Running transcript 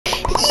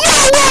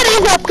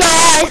What is up,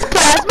 guys?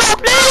 Plasma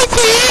Blaze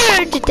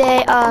here!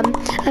 Today, I'm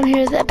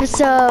here with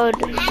episode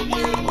 15.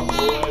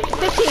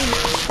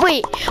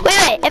 Wait,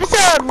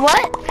 episode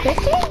what? 15?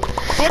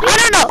 Maybe? I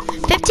don't know.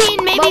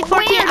 15, maybe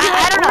 14,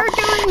 I don't know.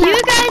 You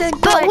guys,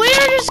 but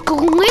we're just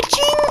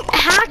glitching,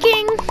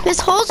 hacking this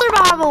whole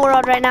survival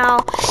world right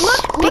now.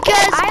 Look,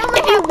 because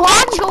if you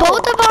watch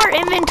both of our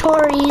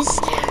inventories,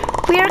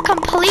 we are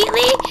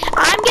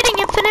I'm getting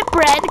infinite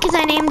bread because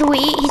I named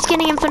wheat. He's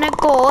getting infinite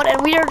gold,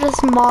 and we are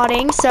just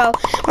modding. So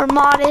we're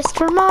modest.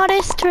 So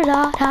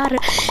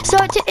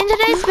in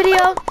today's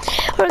video,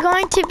 we're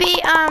going to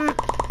be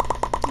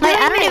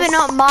I don't even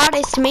know what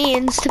modest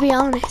means, to be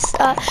honest.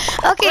 Okay,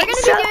 we're gonna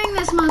be doing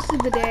this most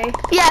of the day.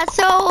 Yeah,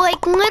 so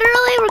like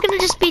literally, we're gonna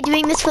just be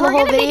doing this for the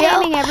whole video. We're gonna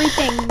be gaming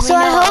everything. So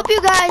I hope you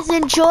guys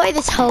enjoy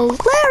this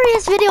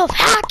hilarious video of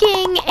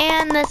hacking,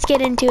 and let's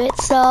get into it.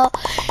 So,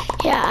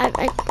 yeah,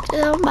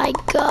 oh my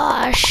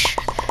gosh,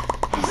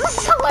 this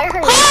is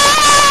hilarious.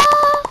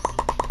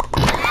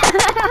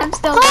 I'm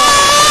still.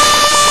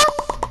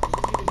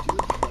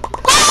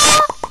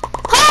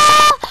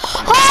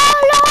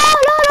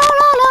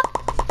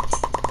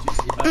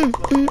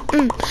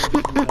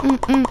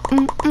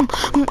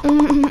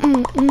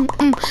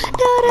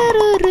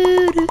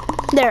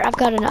 There, I've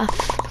got enough.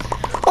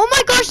 Oh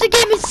my gosh, the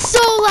game is so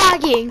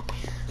lagging.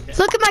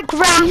 Look at my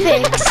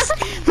graphics.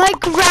 My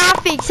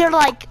graphics are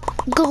like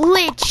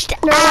glitched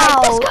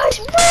out. This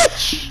guy's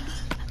rich.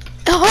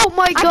 Oh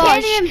my gosh.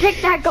 I can't even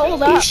pick that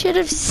gold up. You should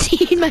have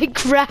seen my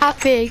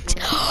graphics.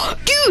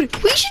 Dude,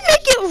 we should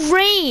make it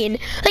rain.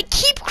 Like,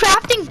 keep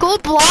crafting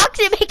gold blocks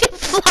and make it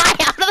fly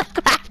out of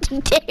the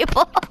crafting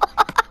table.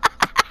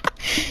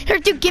 Here,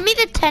 dude, give me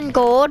the 10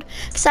 gold.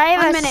 Cause I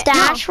have a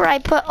stash where I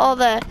put all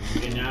the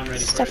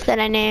stuff that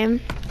I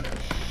name.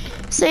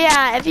 So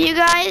yeah, if you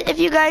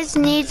guys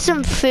need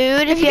some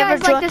food, if you ever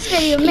like this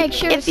video, make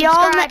sure to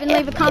subscribe and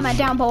leave a comment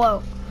down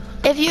below.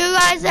 If you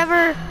guys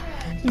ever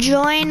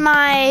join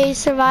my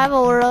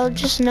survival world,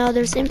 just know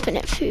there's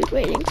infinite food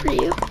waiting for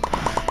you.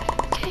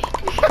 Okay.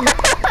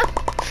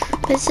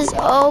 This is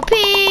OP.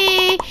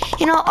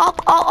 You know, I'll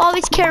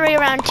always carry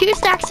around 2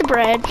 stacks of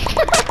bread.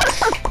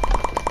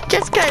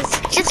 Just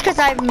cause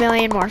I have a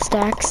million more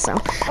stacks, so.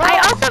 Well, I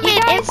also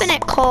made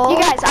infinite coal. You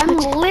guys, I'm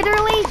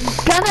literally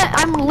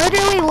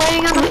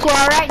laying on the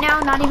floor right now,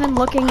 not even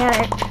looking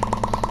at it.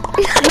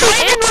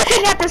 Not even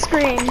looking at the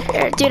screen.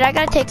 Here, dude, I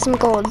gotta take some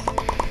gold.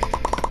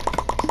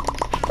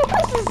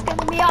 This is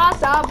gonna be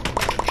awesome.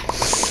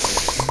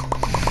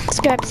 Let's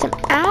grab some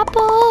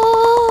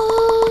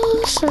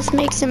apples. Let's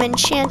make some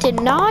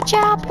enchanted notch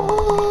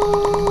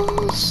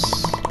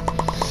apples.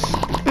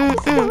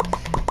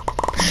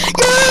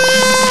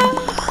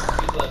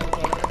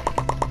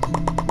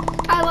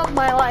 I love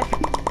my life.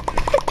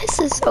 This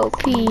is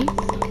OP.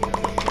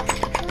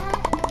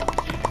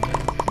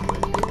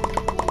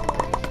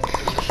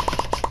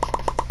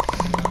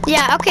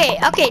 Yeah, okay,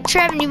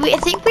 Trevin, I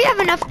think we have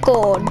enough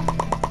gold.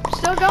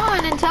 Still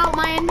going until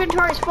my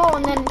inventory is full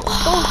and then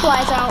gold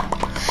flies out.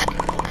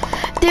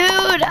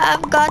 Dude,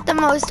 I've got the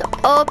most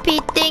OP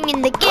thing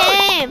in the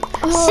game.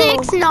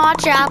 6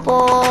 notch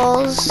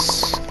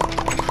apples.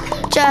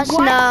 Just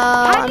what? know.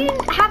 How do you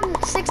have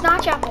 6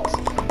 notch apples?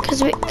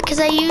 Cause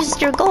I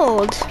used your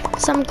gold.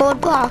 Some gold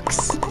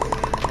blocks.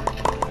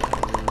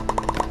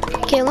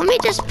 Okay, let me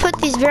just put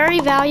these very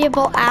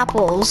valuable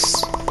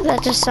apples.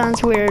 That just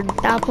sounds weird.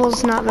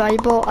 Apples not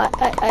valuable.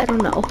 I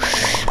don't know.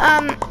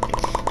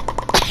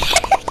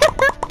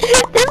 This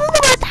is the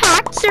most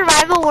hacked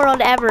survival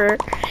world ever.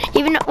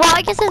 Even well,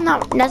 I guess it's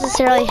not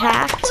necessarily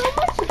hacked.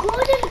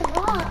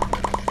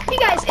 Hey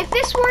guys, if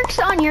this works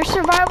on your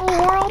survival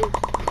world.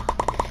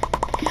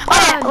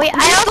 Wait,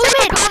 I also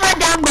made comment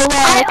down below.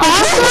 I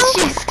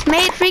also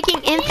made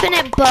freaking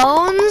infinite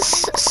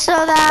bones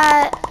so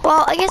that,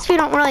 well, I guess we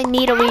don't really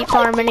need a wheat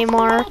farm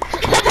anymore.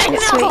 I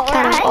guess we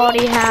kind of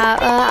already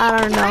have, I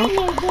don't know.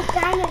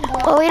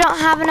 Well, we don't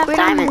have enough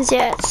diamonds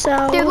yet,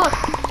 so. Dude, look,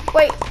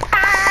 wait.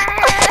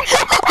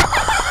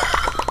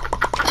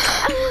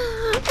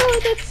 Oh,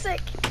 that's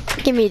sick.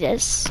 Give me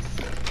this.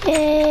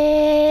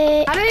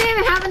 I don't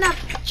even have enough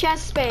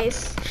chest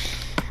space.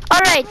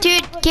 Alright,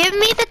 dude, give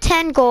me the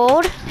 10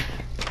 gold.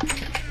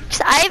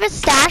 Cause I have a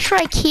stash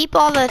where I keep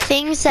all the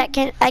things that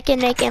I can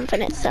make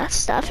infinite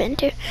stuff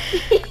into.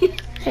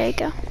 There you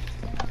go.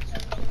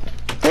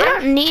 We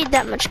don't need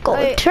that much gold.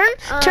 Wait, turn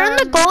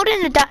the gold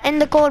in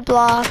the gold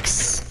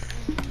blocks.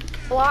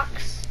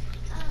 Blocks.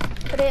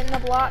 Put it in the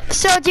blocks.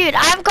 So, dude,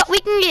 we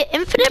can get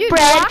infinite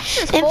bread,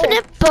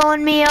 infinite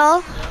bone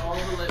meal.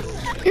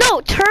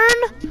 No,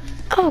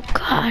 oh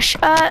gosh.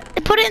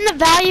 Put it in the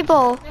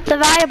valuable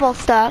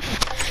stuff.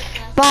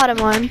 Bottom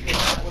one.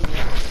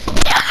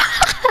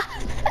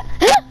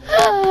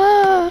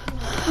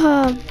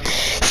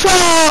 So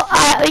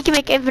we can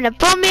make infinite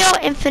bone meal,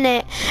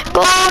 infinite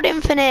gold,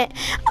 infinite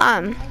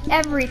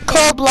everything,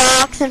 coal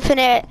blocks,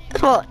 infinite,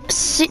 well,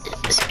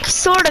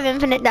 sort of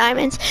infinite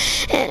diamonds,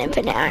 and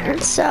infinite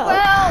iron. So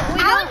well, we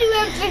don't do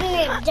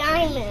infinite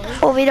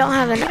diamonds. Well, we don't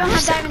have enough. We don't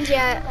have diamonds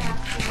yet.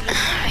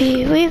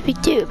 We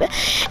do. But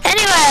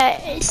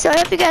anyway, so I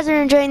hope you guys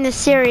are enjoying this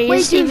series.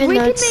 Wait, dude, even we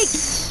though can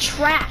it's... make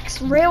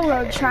tracks,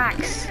 railroad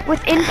tracks, with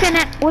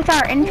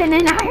our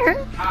infinite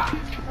iron.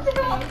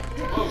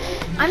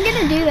 I'm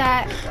gonna do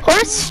that.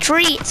 Or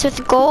streets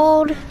with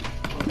gold.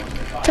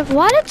 So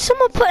why did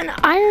someone put an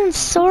iron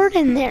sword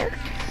in there?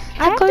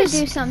 I have to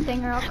do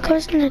something real quick.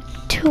 Goes into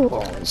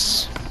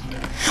tools.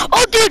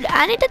 Oh, dude,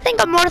 I need to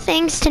think of more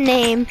things to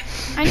name.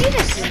 I need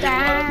a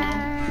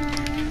stack.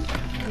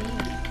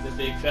 The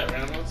big fat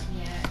round ones?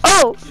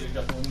 Oh! See a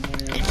couple of them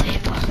here. 3,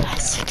 4, 5,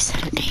 6,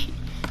 7, 8.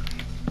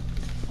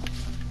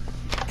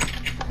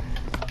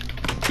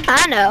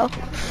 I know.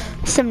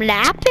 Some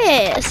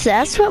lapis.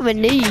 That's what we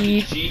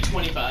need.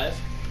 G25.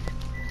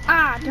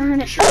 Ah,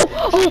 darn it.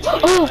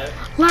 Oh,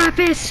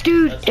 lapis,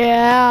 dude.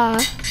 Yeah.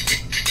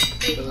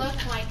 They look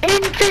like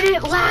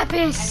Infinite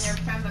lapis. they're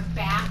from a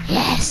back.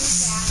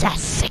 Yes,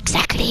 that's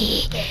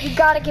exactly. You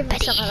gotta give me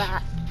some of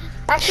that.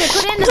 Actually,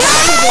 put it in the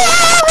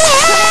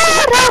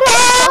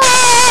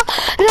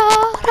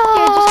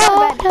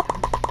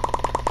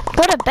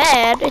Go to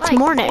bed. It's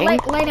morning.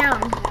 Lay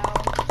down.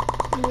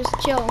 And just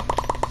chill.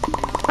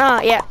 Oh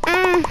yeah,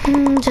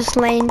 just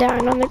laying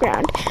down on the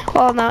ground.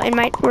 Well, no,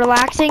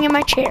 relaxing in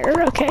my chair.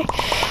 Okay.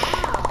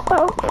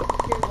 Oh.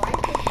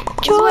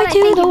 Joy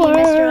to the world.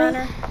 Mr.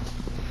 Runner.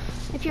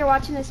 If you're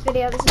watching this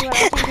video, this is what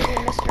I think of you,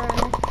 Mr.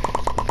 Runner.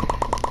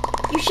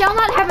 You shall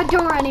not have a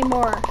door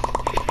anymore.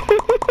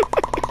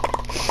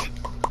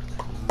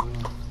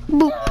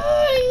 Boop.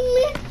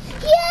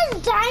 He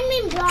has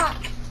diamond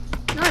blocks.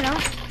 No, I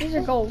don't. These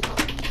are gold.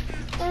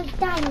 There's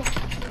diamond.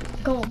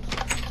 Gold.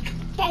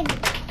 Diamond.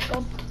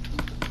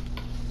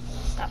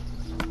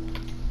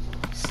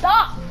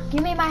 Stop!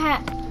 Give me my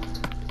hat.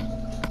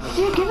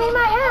 Dude, give me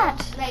my hat.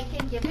 They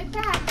can give it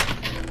back.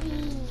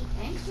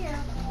 Thank you.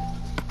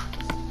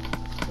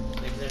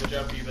 Thanks for the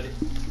job for you, buddy.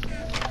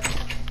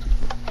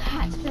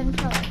 Hat's been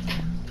fun.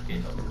 Okay,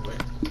 hold on,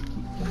 wait.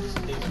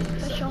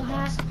 Special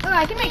hat. Oh,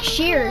 I can make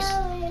shears.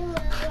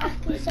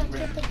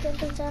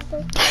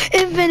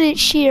 Infinite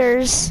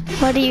shears.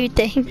 What do you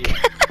think?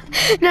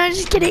 No,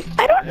 just kidding.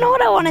 I don't know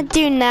what I want to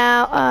do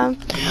now.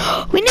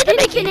 We need to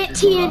make Infinite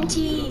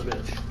TNT.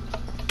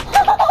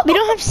 We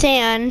don't have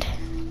sand,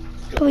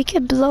 but we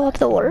could blow up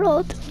the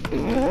world.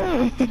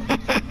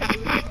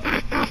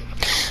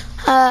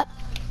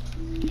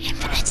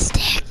 Infinite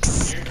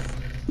sticks.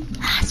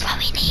 That's what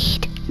we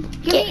need.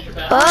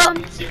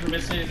 See if we're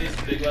missing any of these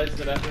big lights in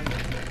the bathroom.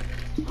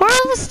 Where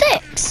are the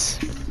sticks?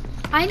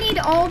 I need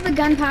all the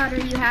gunpowder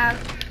you have.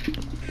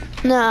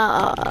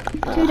 No.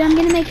 Dude, I'm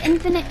gonna make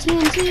infinite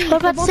TNT.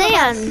 What about for both of us.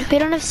 sand? We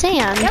don't have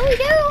sand. Yeah, we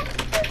do.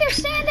 Dude, there's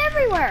sand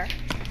everywhere.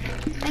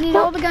 I need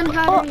all the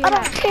gunpowder you I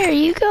don't have. care.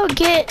 You go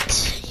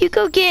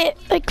get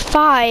like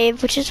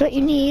 5, which is what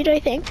you need, I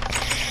think.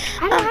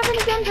 I don't have any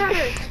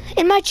gunpowder.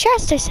 In my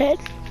chest, I said.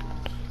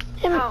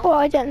 Oh. Well,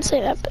 I didn't say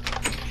that, but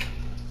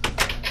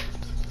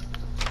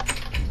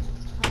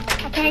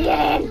I can't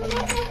get in.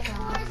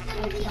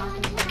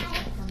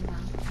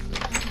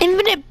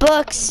 infinite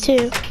books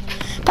too.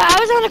 But I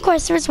was on a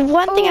quest. There was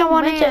one thing I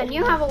wanted man, to.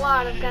 you have a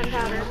lot of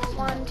gunpowder.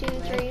 1, 2,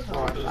 3,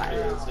 4,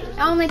 5.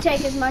 I only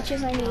take as much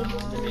as I need.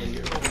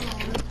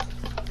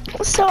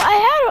 So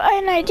I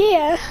had an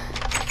idea.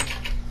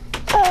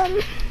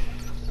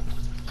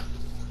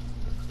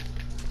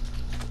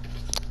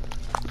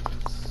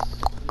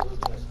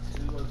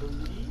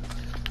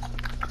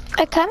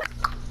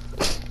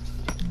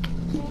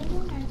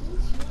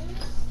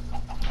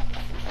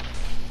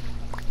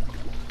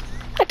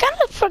 I kind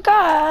of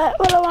forgot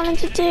what I wanted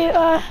to do.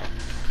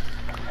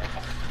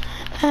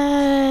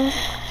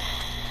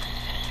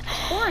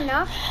 4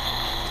 enough.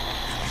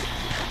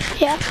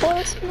 Yeah, 4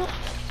 is enough.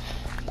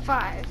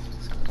 5.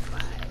 Let's go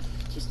 5.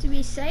 Just to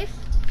be safe.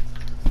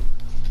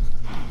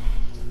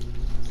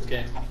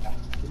 Okay.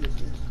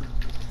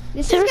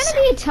 This There's- is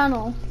gonna be a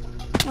tunnel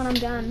when I'm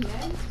done.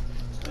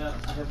 Yeah,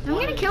 I have I'm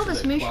one gonna kill into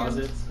this the mushroom.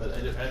 closets, but I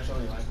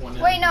actually like one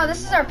now. Wait, no,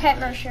 this is our pet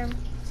mushroom.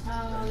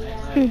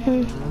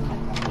 Mhm.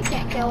 You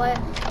can't kill it.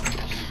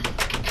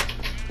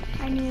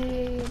 I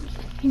need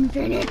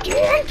infinite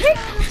TNT.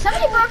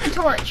 Somebody broke a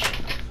torch.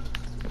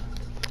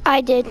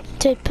 I did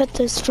to put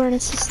those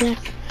furnaces there.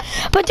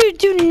 But dude,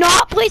 do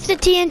not place the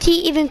TNT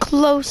even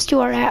close to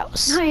our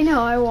house. I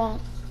know, I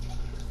won't.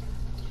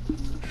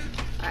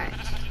 Alright.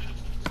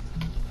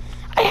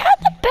 I had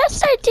the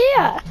best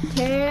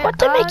idea. What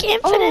to make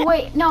infinite? Oh,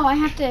 wait, no, I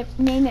have to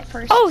name it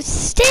first. Oh,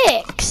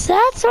 sticks.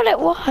 That's what it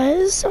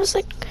was. I was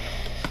like,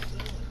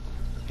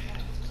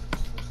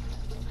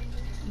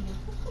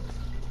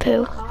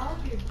 poo.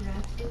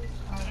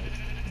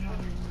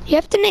 You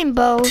have to name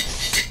both.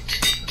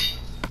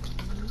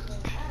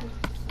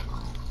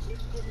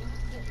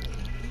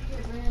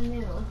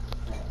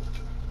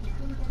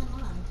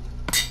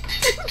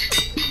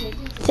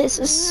 This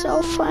is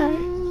so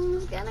fun.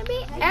 It's gonna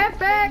be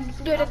epic.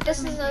 Dude, if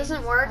this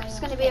doesn't work, it's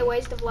gonna be a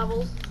waste of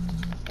levels.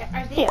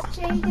 Are these Yeah.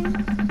 changing?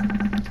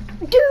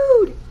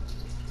 Dude!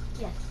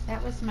 Yes,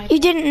 that was my. You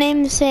didn't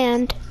name the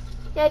sand.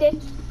 Yeah, I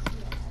did.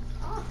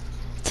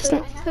 It's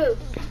not- Who?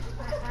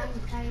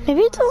 I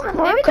Maybe it doesn't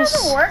work. Maybe it 'cause-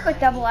 doesn't work with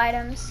double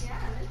items.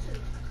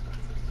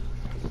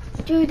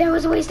 Dude, that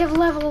was a waste of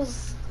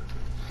levels.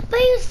 But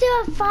you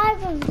still have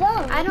 5 of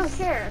those. I don't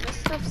care. This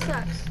stuff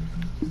sucks.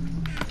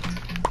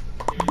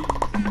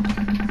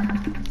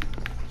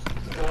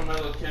 One of my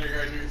little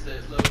kindergartners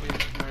that Logan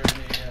wearing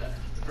a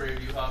Prairie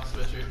View Hawk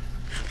sweatshirt.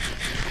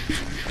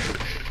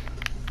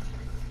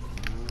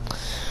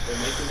 They're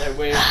making their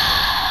way.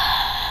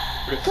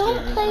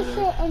 Don't place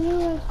it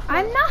anywhere.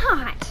 I'm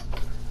not.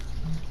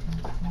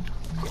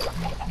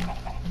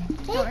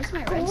 Where's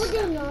my red stuff?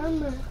 Golden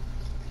armor.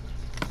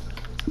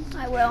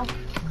 I will.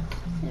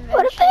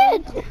 What a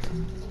bed.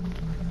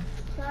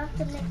 So I have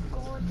to make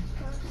gold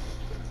stuff.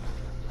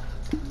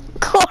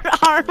 Gold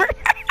armor.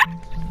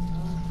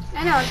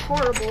 I know it's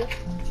horrible.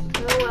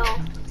 Oh well.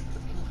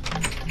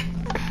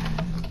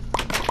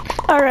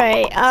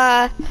 Alright,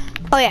 oh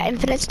yeah,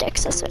 infinite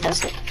sticks, that's what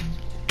does it.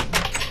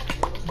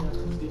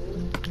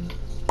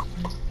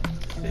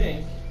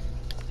 Pink.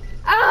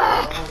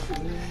 Ah!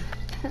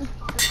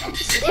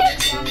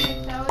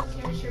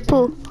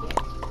 Boo.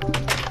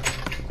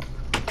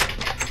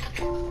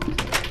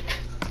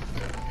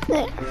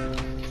 There.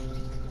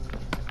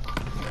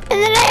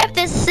 And then I have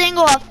this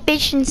single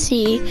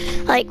efficiency,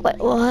 like what?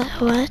 I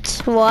have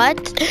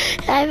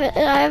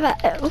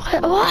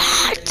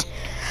what?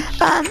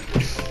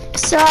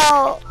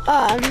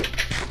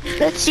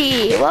 Let's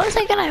see, what was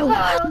I gonna,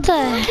 what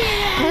the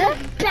heck?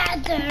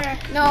 Better.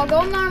 No,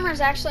 golden armor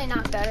is actually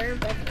not better,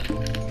 but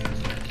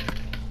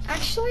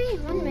actually,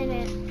 1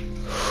 minute.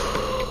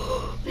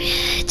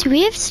 Do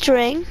we have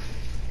string?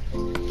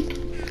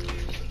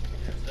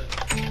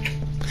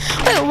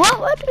 Wait, what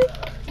would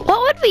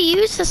we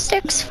use the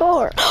sticks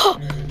for?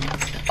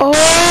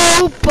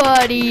 Oh,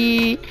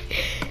 buddy,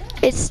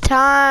 it's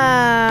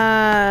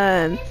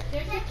time.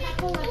 There's a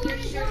couple of your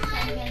shirts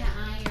I'm gonna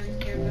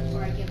iron here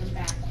before I give them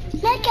back.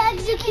 Make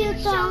execute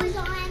songs.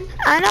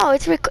 I know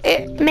it's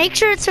make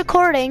sure it's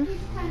recording.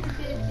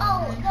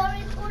 Oh, the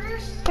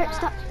recorder's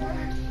Stop.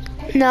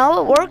 No,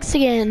 it works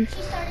again.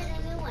 She started a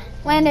new one.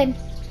 Landon.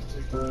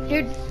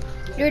 Dude.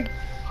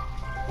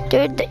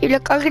 Dude, you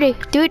look ugly.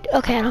 Dude,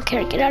 okay, I don't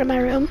care. Get out of my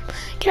room.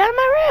 Get out of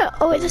my room.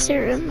 Oh, wait, that's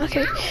your room.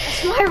 Okay.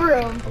 It's my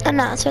room. Oh,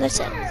 no, that's what I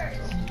said.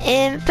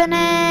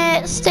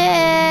 Infinite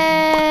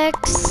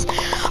sticks.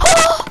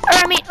 Oh! Or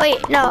I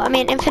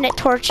mean infinite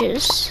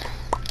torches.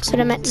 That's what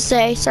I meant to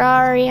say.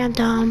 Sorry, I'm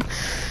dumb.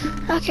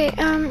 Okay,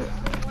 Do I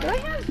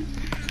have...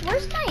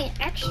 Where's my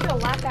extra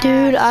laptop?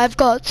 dude, I've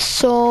got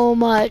so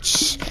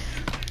much.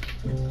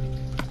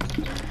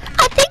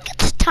 I think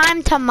it's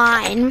time to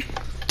mine.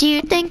 Do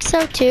you think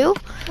so too?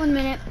 1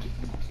 minute.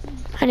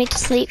 I need to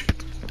sleep.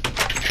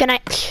 Good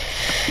night.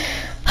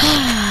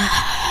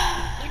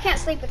 You can't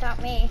sleep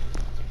without me.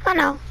 I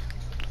know.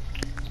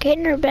 Get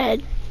in her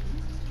bed.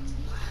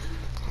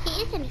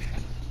 He isn't.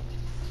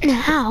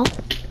 Now.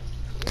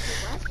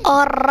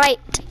 Alright.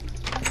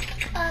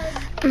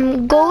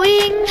 I'm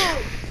going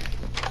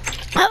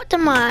out to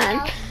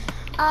mine.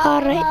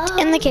 Alright,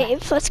 in the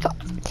cave. Let's go.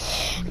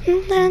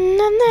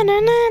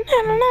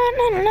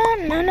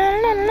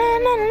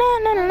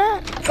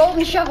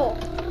 Golden shovel.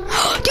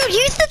 Dude,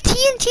 use the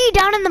TNT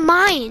down in the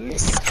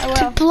mines I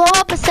to will. blow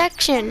up a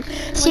section.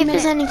 See if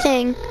there's minute.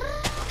 anything.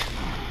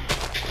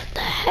 What the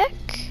heck?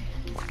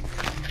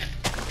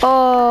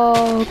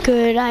 Oh,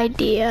 good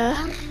idea.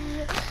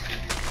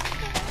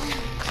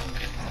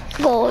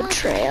 Gold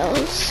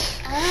trails.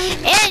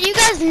 And you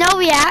guys know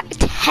we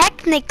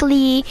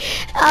technically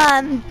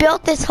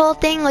built this whole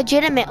thing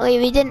legitimately.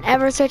 We didn't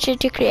ever switch it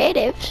to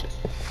creative.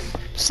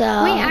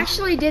 So We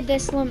actually did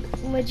this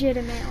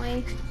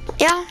legitimately.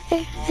 yeah,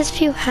 there's a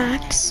few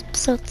hacks.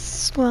 So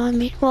it's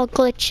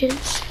glitches.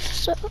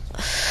 So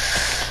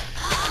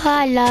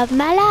I love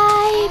my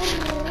life.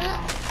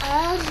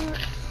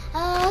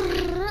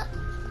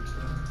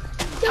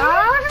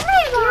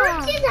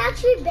 Yours is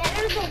actually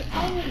better than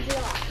any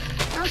block.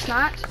 No, it's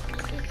not.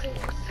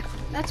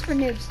 That's for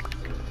noobs.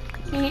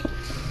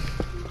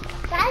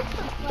 That's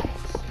the flex.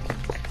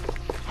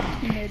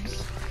 Noobs.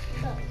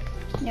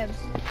 Noobs.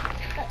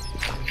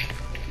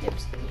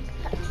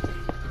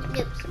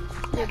 Noobs.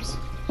 Noobs.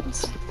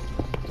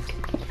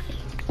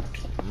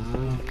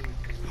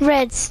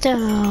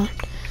 Redstone.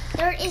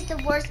 Dirt is the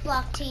worst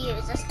block to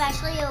use,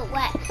 especially a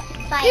wet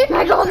Dude,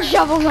 my golden river.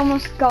 shovel's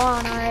almost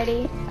gone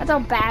already. That's how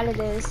bad it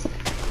is.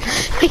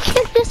 We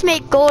can just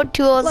make gold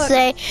tools. Look.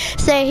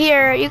 Say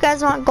here, you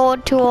guys want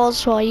gold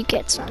tools? Well, you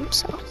get some.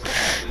 So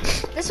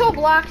This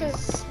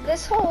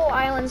whole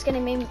island's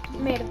gonna be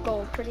made of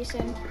gold pretty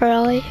soon.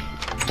 really,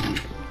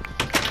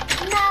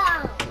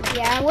 No.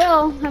 Yeah, I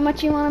will. How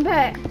much you wanna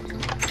bet?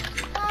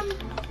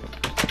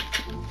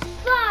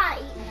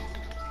 5.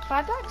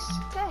 $5?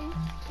 Okay.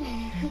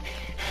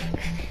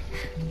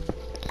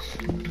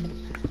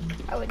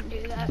 I wouldn't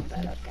do that, but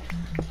okay.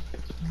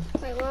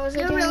 Wait, what was I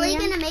You're doing really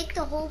again? gonna make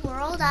the whole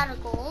world out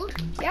of gold?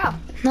 Yeah.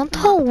 not the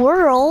whole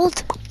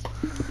world.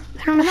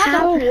 I don't know Not the how.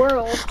 whole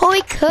world. Oh,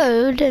 we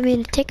could. I mean,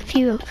 it'd take a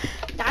few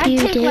That'd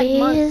take like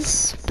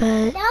months. days,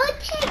 but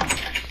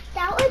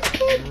That would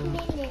take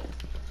minutes.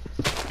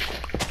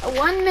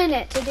 got 1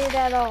 minute to do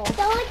that all.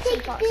 So I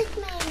take this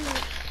man.